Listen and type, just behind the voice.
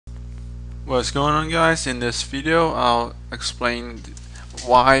What's going on, guys? In this video I'll explain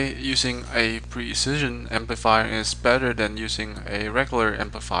why using a precision amplifier is better than using a regular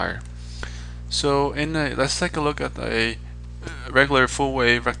amplifier. So let's take a look at a regular full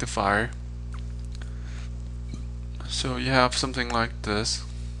wave rectifier. So you have something like this,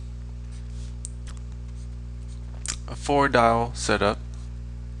 a 4-dial setup.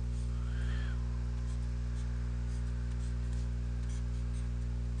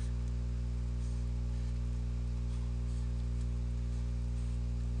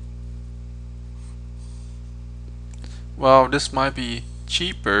 Well, this might be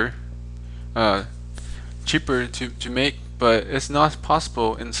uh, cheaper to make, but it's not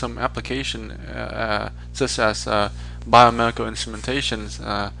possible in some application such as biomedical instrumentations.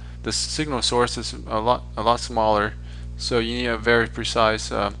 The signal source is a lot smaller, so you need a very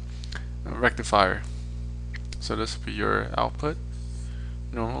precise rectifier. So this will be your output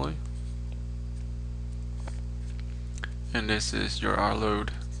normally, and this is your R load,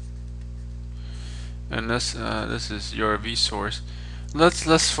 and this is your V source.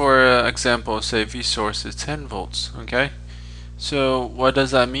 Let's for example say V source is 10 volts. Okay, so what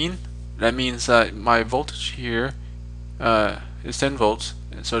does that mean? That means that my voltage here is 10 volts,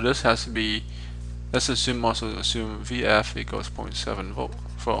 and so this has to be, let's also assume VF equals 0.7 volt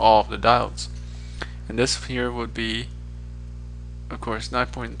for all of the diodes, and this here would be of course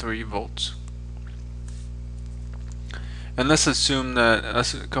 9.3 volts. And let's assume that,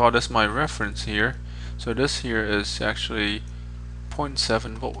 let's call this my reference here, so this here is actually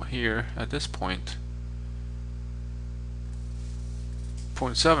 0.7 volt here at this point,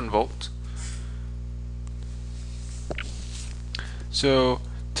 0.7 volts. So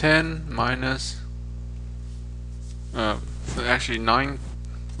 10 minus actually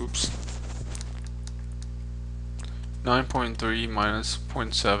 9.3 minus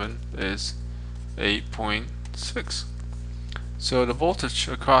 0.7 is 8.6. So the voltage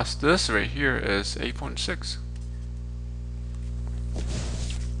across this right here is 8.6.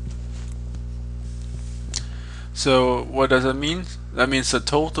 So what does that mean? That means the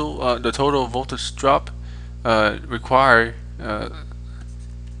total voltage drop required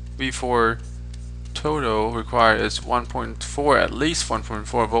V4 total required is 1.4, at least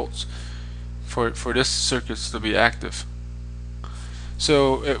 1.4 volts for this circuits to be active.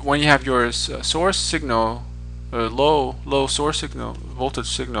 So when you have your source signal, low source signal, voltage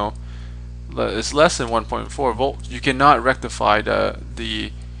signal is less than 1.4 volts, you cannot rectify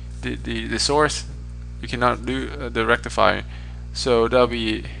the source. You cannot do the rectifying. So that'll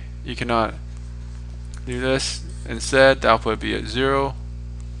be, you cannot do this. Instead, the output would be at 0.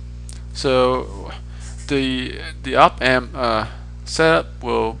 So the op amp setup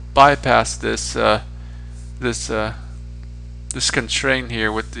will bypass this this constraint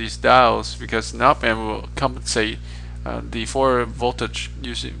here with these dials, because an op amp will compensate the forward voltage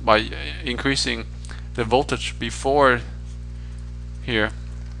by increasing the voltage before here.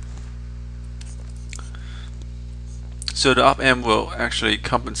 So the op amp will actually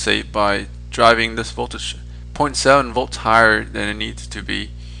compensate by driving this voltage 0.7 volts higher than it needs to be,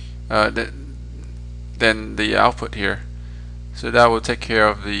 than the output here. So that will take care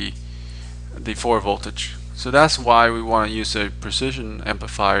of the forward voltage. So that's why we want to use a precision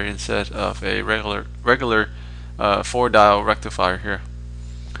amplifier instead of a regular 4-dial rectifier here.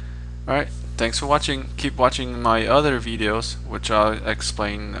 Alright, thanks for watching. Keep watching my other videos, which I'll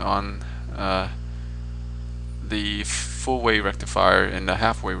explain on the full wave rectifier and the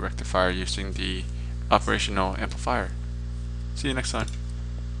half wave rectifier using the operational amplifier. See you next time.